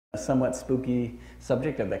A somewhat spooky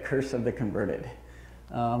subject of the curse of the converted.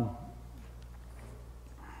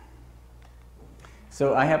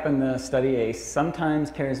 So I happen to study a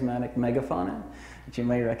sometimes charismatic megafauna, which you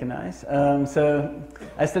may recognize. So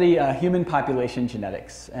I study human population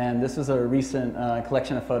genetics, and this was a recent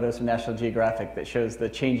collection of photos from National Geographic that shows the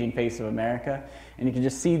changing face of America, and you can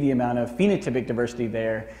just see the amount of phenotypic diversity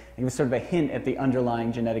there, and it's sort of a hint at the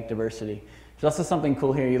underlying genetic diversity. There's also something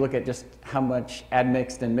cool here. You look at just how much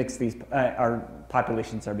admixed and mixed these our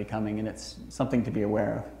populations are becoming, and it's something to be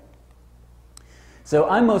aware of. So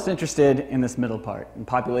I'm most interested in this middle part, in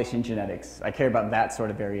population genetics. I care about that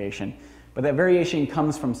sort of variation, but that variation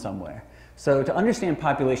comes from somewhere. So to understand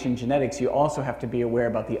population genetics, you also have to be aware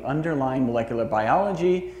about the underlying molecular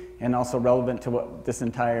biology, and also relevant to what this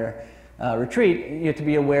entire retreat, you have to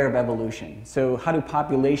be aware of evolution. So how do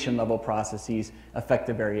population level processes affect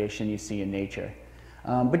the variation you see in nature?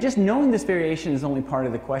 But just knowing this variation is only part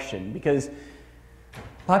of the question, because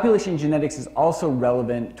population genetics is also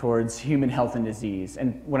relevant towards human health and disease.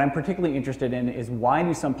 And what I'm particularly interested in is why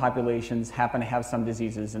do some populations happen to have some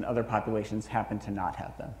diseases and other populations happen to not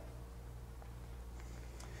have them?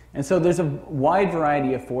 And so there's a wide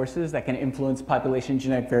variety of forces that can influence population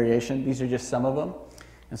genetic variation. These are just some of them.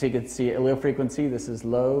 And so you can see allele frequency, this is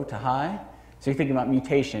low to high. So you're thinking about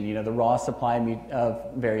mutation, you know, the raw supply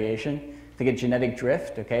of variation. Think of genetic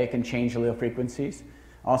drift, okay, it can change allele frequencies.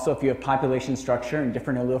 Also, if you have population structure and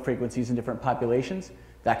different allele frequencies in different populations,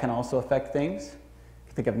 that can also affect things.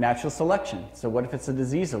 Think of natural selection. So what if it's a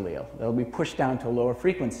disease allele? That'll be pushed down to a lower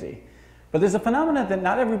frequency. But there's a phenomenon that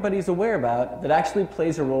not everybody's aware about that actually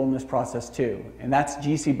plays a role in this process too, and that's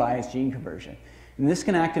GC bias gene conversion. And this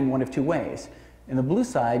can act in one of two ways. In the blue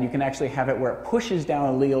side, you can actually have it where it pushes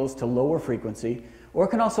down alleles to lower frequency, or it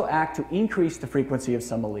can also act to increase the frequency of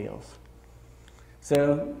some alleles.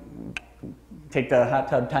 So take the hot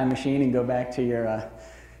tub time machine and go back to your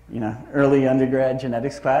early undergrad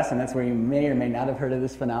genetics class, and that's where you may or may not have heard of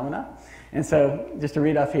this phenomena. And so just to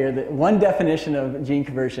read off here, one definition of gene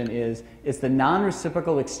conversion is it's the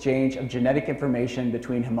non-reciprocal exchange of genetic information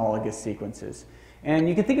between homologous sequences. And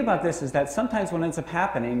you can think about this as that sometimes what ends up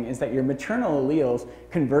happening is that your maternal alleles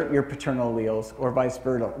convert your paternal alleles, or vice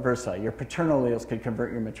versa. Your paternal alleles could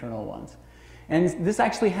convert your maternal ones. And this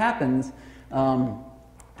actually happens, and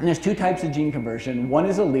there's two types of gene conversion. One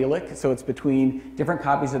is allelic, so it's between different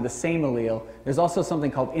copies of the same allele. There's also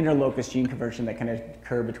something called interlocus gene conversion that can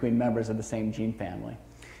occur between members of the same gene family.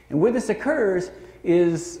 And where this occurs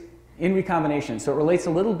is in recombination. So it relates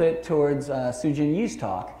a little bit towards Sujin Yi's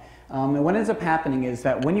talk. And what ends up happening is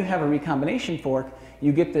that when you have a recombination fork,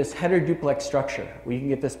 you get this heteroduplex structure, where you can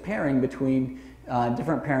get this pairing between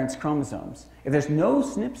different parents' chromosomes. If there's no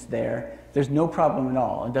SNPs there, there's no problem at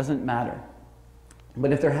all. It doesn't matter.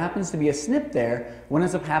 But if there happens to be a SNP there, what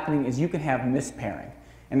ends up happening is you can have mispairing.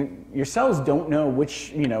 And your cells don't know when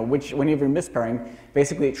you have your mispairing,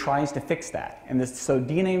 basically it tries to fix that. And so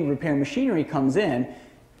DNA repair machinery comes in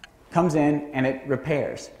and it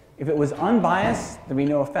repairs. If it was unbiased, there'd be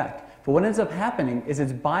no effect. But what ends up happening is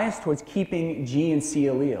it's biased towards keeping G and C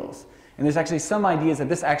alleles. And there's actually some ideas that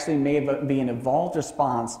this actually may be an evolved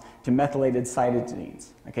response to methylated cytosines.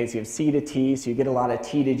 Okay, so you have C to T, so you get a lot of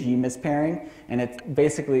T to G mispairing, and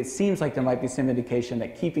it seems like there might be some indication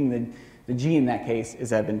that keeping the G in that case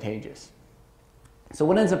is advantageous. So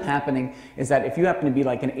what ends up happening is that if you happen to be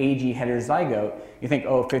like an AG heterozygote, you think,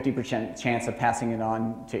 oh, 50% chance of passing it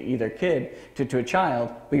on to either kid, to a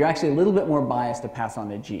child, but you're actually a little bit more biased to pass on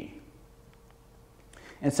the G.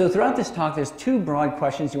 And so throughout this talk, there's two broad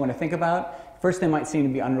questions you want to think about. First, they might seem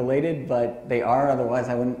to be unrelated, but they are, otherwise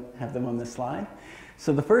I wouldn't have them on this slide.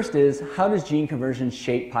 So the first is, how does gene conversion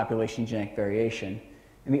shape population genetic variation?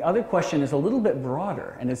 And the other question is a little bit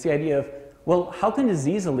broader, and it's the idea of, well, how can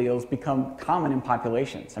disease alleles become common in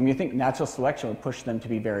populations? I mean, you think natural selection would push them to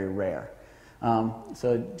be very rare.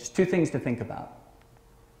 So just two things to think about.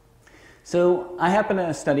 So I happen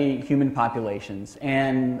to study human populations,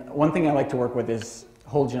 and one thing I like to work with is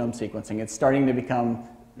whole genome sequencing. It's starting to become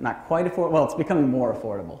not quite affordable, well, it's becoming more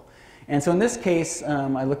affordable. And so in this case,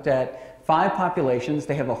 I looked at 5 populations.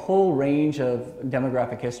 They have a whole range of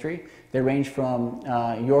demographic history. They range from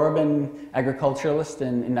Yoruban agriculturalists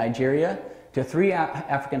in Nigeria to 3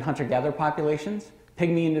 African hunter-gatherer populations,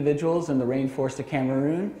 pygmy individuals in the rainforest of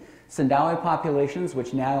Cameroon, Sandawe populations,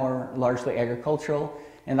 which now are largely agricultural,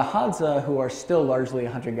 and the Hadza, who are still largely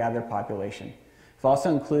a hunter-gatherer population. I've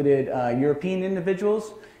also included European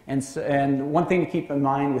individuals, and one thing to keep in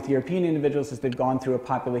mind with European individuals is they've gone through a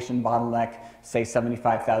population bottleneck, say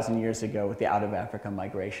 75,000 years ago with the out-of-Africa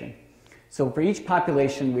migration. So for each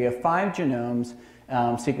population, we have 5 genomes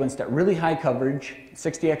sequenced at really high coverage,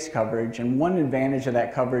 60x coverage, and one advantage of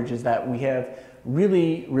that coverage is that we have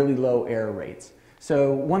really, really low error rates.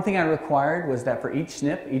 So one thing I required was that for each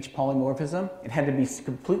SNP, each polymorphism, it had to be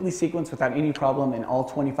completely sequenced without any problem in all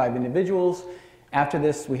 25 individuals. After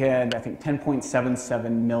this, we had, I think,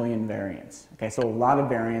 10.77 million variants. Okay, so a lot of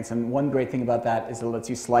variants, and one great thing about that is it lets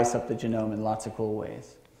you slice up the genome in lots of cool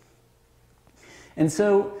ways. And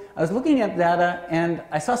so I was looking at data, and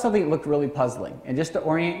I saw something that looked really puzzling. And just to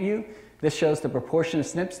orient you, this shows the proportion of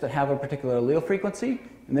SNPs that have a particular allele frequency,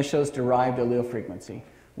 and this shows derived allele frequency.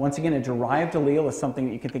 Once again, a derived allele is something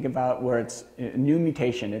that you can think about where it's a new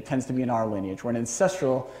mutation. It tends to be in our lineage, where an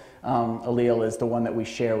ancestral allele is the one that we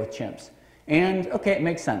share with chimps. And, okay, it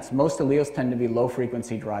makes sense. Most alleles tend to be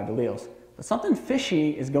low-frequency derived alleles. But something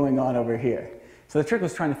fishy is going on over here. So the trick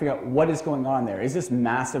was trying to figure out what is going on there. Is this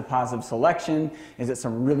massive positive selection? Is it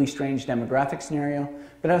some really strange demographic scenario?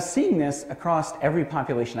 But I was seeing this across every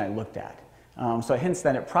population I looked at. So it hints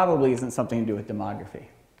that it probably isn't something to do with demography.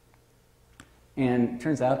 And it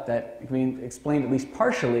turns out that it can be explained at least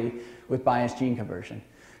partially with biased gene conversion.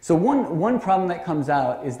 So one problem that comes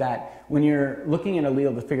out is that when you're looking at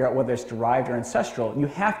allele to figure out whether it's derived or ancestral, you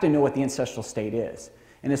have to know what the ancestral state is.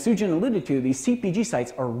 And as Sujin alluded to, these CPG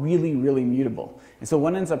sites are really, really mutable. And so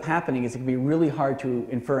what ends up happening is it can be really hard to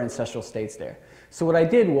infer ancestral states there. So what I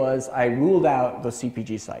did was I ruled out those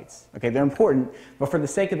CPG sites. Okay, they're important, but for the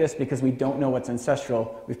sake of this, because we don't know what's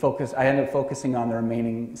ancestral, I ended up focusing on the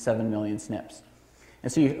remaining 7 million SNPs.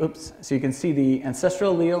 And so you can see the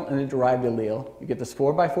ancestral allele and the derived allele. You get this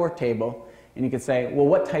 4x4 table, and you can say, well,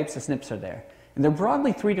 what types of SNPs are there? And they're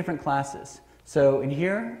broadly 3 different classes. So in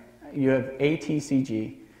here, you have A, T, C,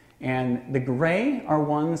 G. And the gray are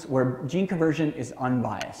ones where gene conversion is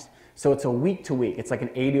unbiased. So it's a weak to weak. It's like an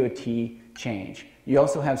A to a T change. You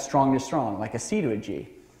also have strong to strong, like a C to a G.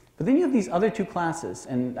 But then you have these other 2 classes,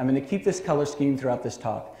 and I'm going to keep this color scheme throughout this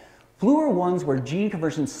talk. Blue are ones where gene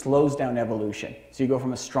conversion slows down evolution. So you go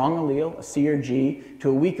from a strong allele, a C or G, to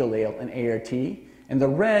a weak allele, an A or T. And the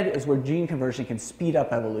red is where gene conversion can speed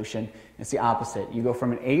up evolution. It's the opposite. You go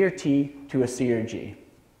from an A or T to a C or G.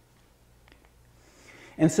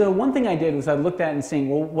 And so one thing I did was I looked at and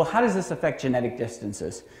saying, well, how does this affect genetic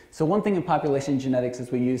distances? So one thing in population genetics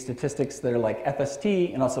is we use statistics that are like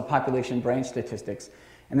FST and also population branch statistics.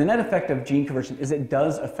 And the net effect of gene conversion is it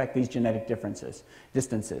does affect these genetic distances.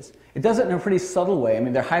 It does it in a pretty subtle way. I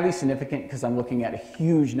mean, they're highly significant because I'm looking at a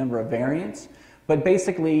huge number of variants. But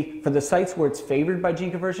basically, for the sites where it's favored by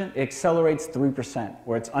gene conversion, it accelerates 3%.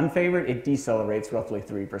 Where it's unfavored, it decelerates roughly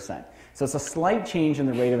 3%. So it's a slight change in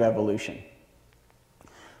the rate of evolution.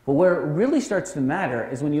 But where it really starts to matter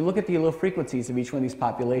is when you look at the allele frequencies of each one of these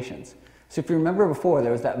populations. So if you remember before,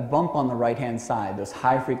 there was that bump on the right-hand side, those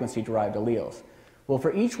high-frequency derived alleles. Well,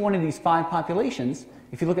 for each one of these 5 populations,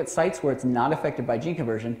 if you look at sites where it's not affected by gene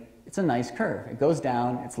conversion, it's a nice curve. It goes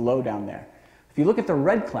down, it's low down there. If you look at the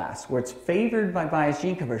red class, where it's favored by biased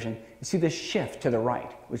gene conversion, you see this shift to the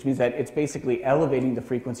right, which means that it's basically elevating the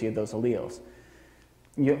frequency of those alleles.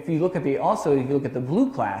 If you look at the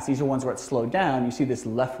blue class, these are ones where it's slowed down, you see this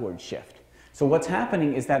leftward shift. So what's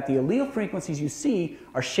happening is that the allele frequencies you see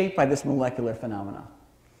are shaped by this molecular phenomena.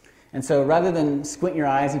 And so rather than squint your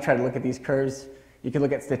eyes and try to look at these curves, you can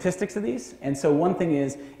look at statistics of these. And so one thing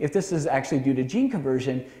is, if this is actually due to gene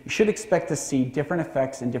conversion, you should expect to see different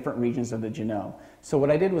effects in different regions of the genome. So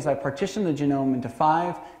what I did was I partitioned the genome into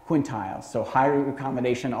 5 quintiles, so high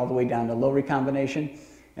recombination all the way down to low recombination,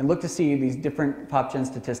 and look to see these different popgen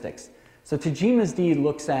statistics. So Tajima's D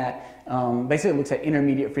looks at, basically looks at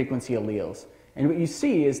intermediate frequency alleles. And what you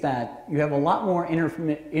see is that you have a lot more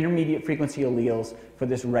intermediate frequency alleles for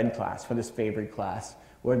this red class, for this favored class,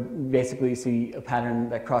 where basically you see a pattern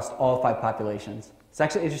that crossed all 5 populations. It's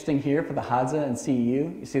actually interesting here for the Hadza and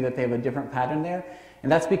CEU. You see that they have a different pattern there.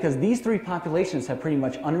 And that's because these 3 populations have pretty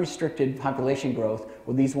much unrestricted population growth,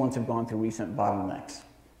 while these ones have gone through recent bottlenecks.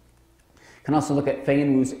 You can also look at Fei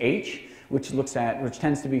and Wu's H, which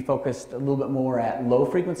tends to be focused a little bit more at low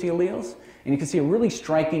frequency alleles. And you can see a really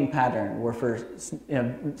striking pattern where for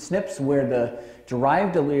SNPs where the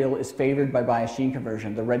derived allele is favored by biased gene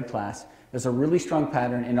conversion, the red class, there's a really strong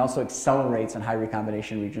pattern and also accelerates in high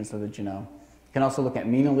recombination regions of the genome. You can also look at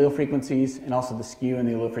mean allele frequencies and also the skew in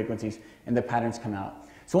the allele frequencies, and the patterns come out.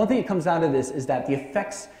 So one thing that comes out of this is that the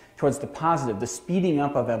effects towards the positive, the speeding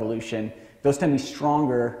up of evolution, those tend to be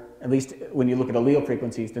stronger, at least when you look at allele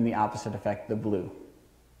frequencies, than the opposite effect, the blue.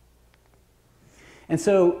 And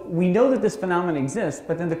so we know that this phenomenon exists,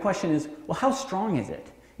 but then the question is, well, how strong is it?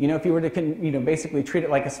 You know, if you were to basically treat it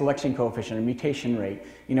like a selection coefficient or mutation rate,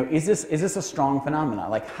 is this a strong phenomenon?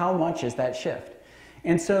 Like, how much is that shift?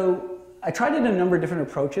 And so I tried it in a number of different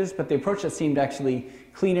approaches, but the approach that seemed actually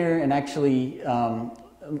cleaner and actually,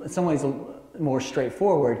 in some ways, more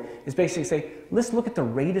straightforward is basically say, let's look at the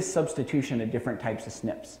rate of substitution of different types of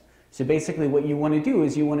SNPs. So basically what you want to do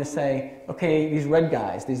is you want to say, okay, these red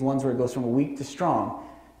guys, these ones where it goes from weak to strong,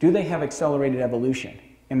 do they have accelerated evolution?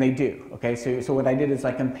 And they do. Okay, so what I did is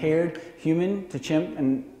I compared human to chimp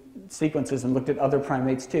and sequences and looked at other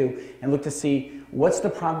primates too, and looked to see what's the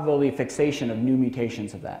probability of fixation of new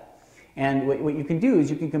mutations of that. And what you can do is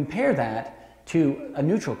you can compare that to a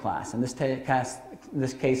neutral class, in this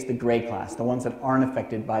case the gray class, the ones that aren't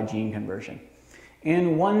affected by gene conversion.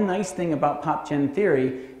 And one nice thing about PopGen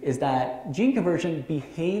theory is that gene conversion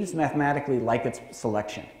behaves mathematically like its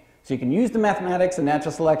selection. So you can use the mathematics and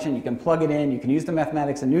natural selection, you can plug it in, you can use the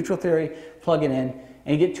mathematics and neutral theory, plug it in,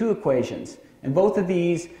 and you get two equations. And both of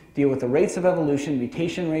these deal with the rates of evolution,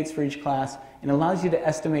 mutation rates for each class, and allows you to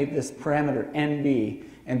estimate this parameter NB,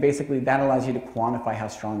 and basically that allows you to quantify how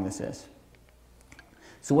strong this is.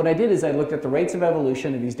 So what I did is I looked at the rates of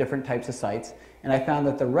evolution of these different types of sites, and I found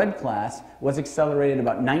that the red class was accelerated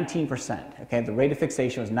about 19%. Okay, the rate of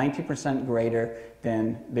fixation was 19% greater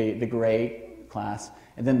than the gray class,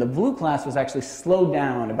 and then the blue class was actually slowed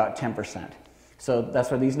down about 10%. So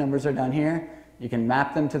that's where these numbers are down here. You can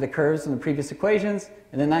map them to the curves in the previous equations,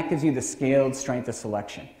 and then that gives you the scaled strength of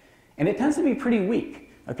selection. And it tends to be pretty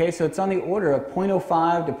weak. Okay, so it's on the order of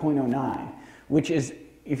 0.05 to 0.09, which is,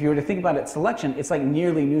 if you were to think about it, selection, it's like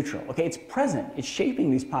nearly neutral. Okay, it's present, it's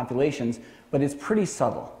shaping these populations, but it's pretty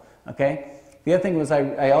subtle. Okay, the other thing was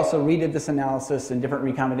I also redid this analysis in different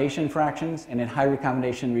recombination fractions, and in high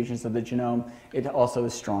recombination regions of the genome, it also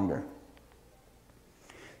is stronger.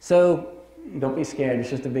 So don't be scared,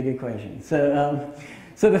 it's just a big equation. So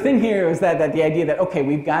the thing here is that the idea that, okay,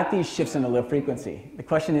 we've got these shifts in allele frequency. The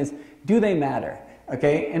question is, do they matter?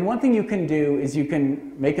 Okay, and one thing you can do is you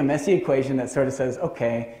can make a messy equation that sort of says,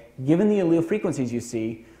 okay, given the allele frequencies you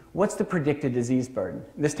see, what's the predicted disease burden?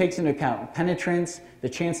 This takes into account penetrance, the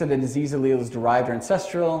chance that a disease allele is derived or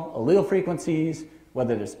ancestral, allele frequencies,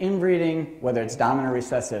 whether there's inbreeding, whether it's dominant or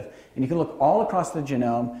recessive. And you can look all across the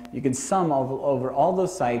genome, you can sum over all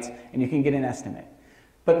those sites, and you can get an estimate.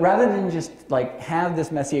 But rather than just like have this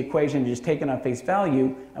messy equation and just take it on face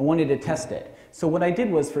value, I wanted to test it. So what I did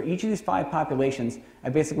was for each of these 5 populations, I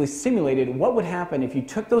basically simulated what would happen if you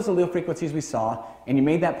took those allele frequencies we saw and you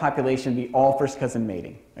made that population be all first cousin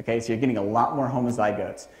mating. Okay, so you're getting a lot more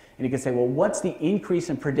homozygotes. And you can say, well, what's the increase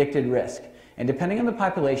in predicted risk? And depending on the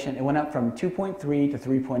population, it went up from 2.3 to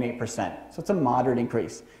 3.8%. So it's a moderate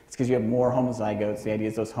increase. It's because you have more homozygotes. The idea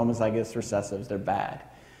is those homozygous recessives, they're bad.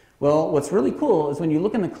 Well, what's really cool is when you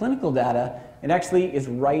look in the clinical data, it actually is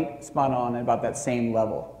right spot on at about that same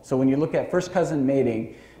level. So when you look at first cousin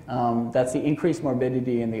mating, that's the increased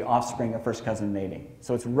morbidity in the offspring of first cousin mating.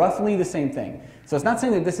 So it's roughly the same thing. So it's not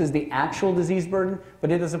saying that this is the actual disease burden,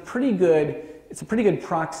 but it is a pretty good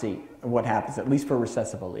proxy of what happens, at least for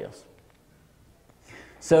recessive alleles.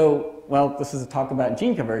 So, well, this is a talk about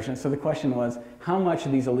gene conversion. So the question was, how much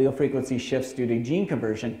of these allele frequency shifts due to gene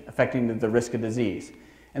conversion affecting the risk of disease?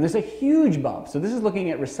 And there's a huge bump. So this is looking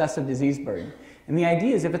at recessive disease burden. And the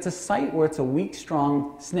idea is if it's a site where it's a weak,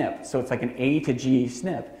 strong SNP, so it's like an A to G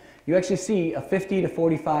SNP, you actually see a 50 to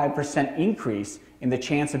 45% increase in the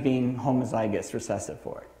chance of being homozygous recessive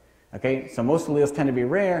for it. Okay, so most alleles tend to be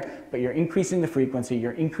rare, but you're increasing the frequency,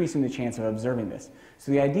 you're increasing the chance of observing this.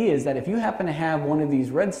 So the idea is that if you happen to have one of these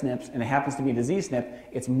red SNPs and it happens to be a disease SNP,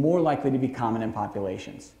 it's more likely to be common in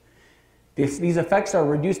populations. These effects are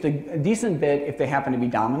reduced a decent bit if they happen to be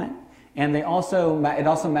dominant, and it also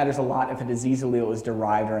matters a lot if a disease allele is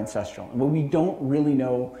derived or ancestral. And we don't really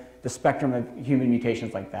know the spectrum of human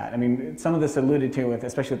mutations like that. I mean, some of this alluded to,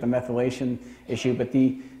 especially with the methylation issue, but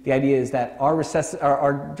the idea is that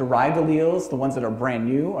our derived alleles, the ones that are brand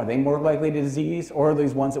new, are they more likely to disease, or are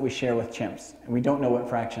these ones that we share with chimps? And we don't know what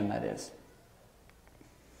fraction that is.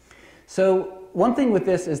 So one thing with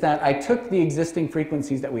this is that I took the existing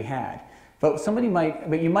frequencies that we had. But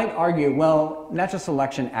you might argue, well, natural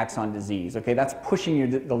selection acts on disease. Okay, that's pushing your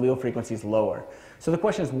allele frequencies lower. So the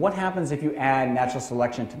question is, what happens if you add natural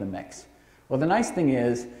selection to the mix? Well, the nice thing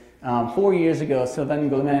is, 4 years ago, Sylvain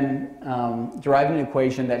Goleman derived an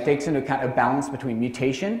equation that takes into account a balance between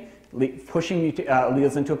mutation, pushing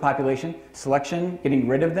alleles into a population, selection, getting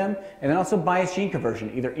rid of them, and then also biased gene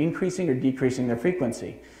conversion, either increasing or decreasing their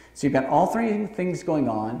frequency. So you've got all 3 things going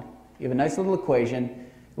on. You have a nice little equation.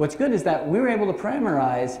 What's good is that we were able to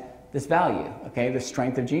parameterize this value, okay, the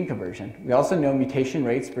strength of gene conversion. We also know mutation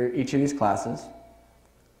rates for each of these classes.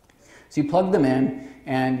 So you plug them in,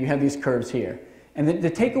 and you have these curves here. And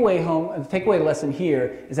the takeaway lesson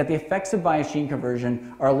here is that the effects of biased gene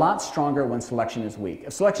conversion are a lot stronger when selection is weak.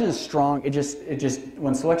 If selection is strong,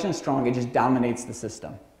 when selection is strong, it just dominates the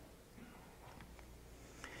system.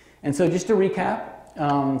 And so just to recap,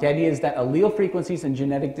 the idea is that allele frequencies and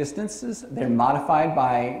genetic distances, they're modified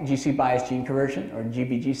by GC biased gene conversion, or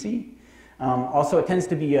GBGC. Also, it tends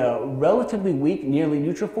to be a relatively weak, nearly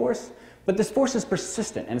neutral force, but this force is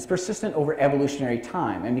persistent, and it's persistent over evolutionary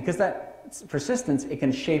time. And because that persistence, it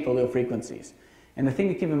can shape allele frequencies. And the thing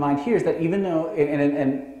to keep in mind here is that even though,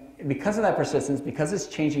 and because of that persistence, because it's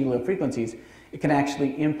changing allele frequencies, it can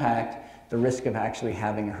actually impact the risk of actually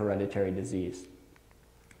having a hereditary disease.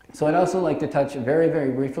 So I'd also like to touch very,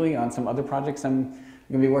 very briefly on some other projects I'm going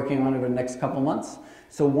to be working on over the next couple months.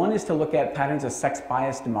 So one is to look at patterns of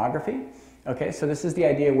sex-biased demography. Okay, so this is the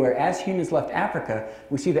idea where as humans left Africa,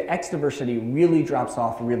 we see the X diversity really drops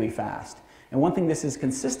off really fast. And one thing this is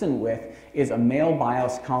consistent with is a male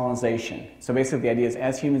bias colonization. So basically the idea is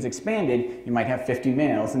as humans expanded, you might have 50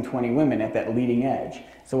 males and 20 women at that leading edge.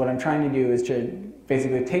 So what I'm trying to do is to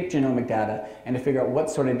basically take genomic data and to figure out what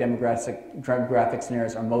sort of demographic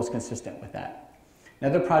scenarios are most consistent with that.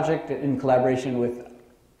 Another project in collaboration with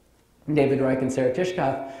David Reich and Sarah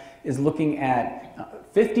Tishkoff is looking at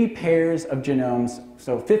 50 pairs of genomes,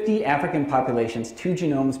 so 50 African populations, 2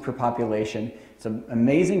 genomes per population. It's an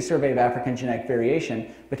amazing survey of African genetic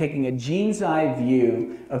variation, but taking a gene's eye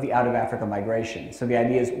view of the out-of-Africa migration. So the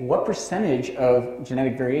idea is what percentage of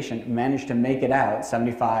genetic variation managed to make it out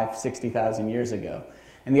 75, 60,000 years ago?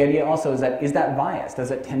 And the idea also is that biased?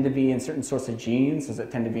 Does it tend to be in certain sorts of genes? Does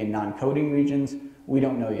it tend to be in non-coding regions? We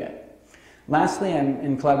don't know yet. Lastly, I'm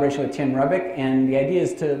in collaboration with Tim Rubik, and the idea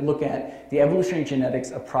is to look at the evolutionary genetics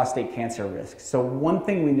of prostate cancer risk. So one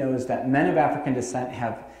thing we know is that men of African descent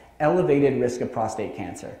have elevated risk of prostate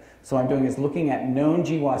cancer. So what I'm doing is looking at known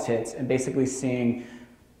GWAS hits and basically seeing,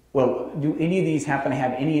 well, do any of these happen to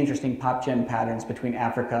have any interesting pop-gen patterns between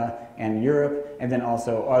Africa and Europe? And then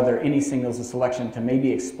also, are there any signals of selection to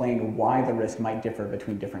maybe explain why the risk might differ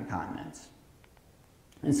between different continents?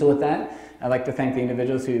 And so with that, I'd like to thank the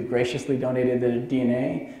individuals who graciously donated their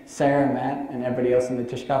DNA, Sarah, Matt, and everybody else in the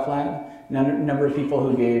Tishkoff lab, a number of people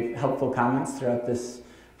who gave helpful comments throughout this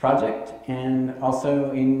project, and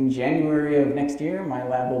also in January of next year, my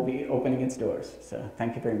lab will be opening its doors. So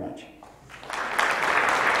thank you very much.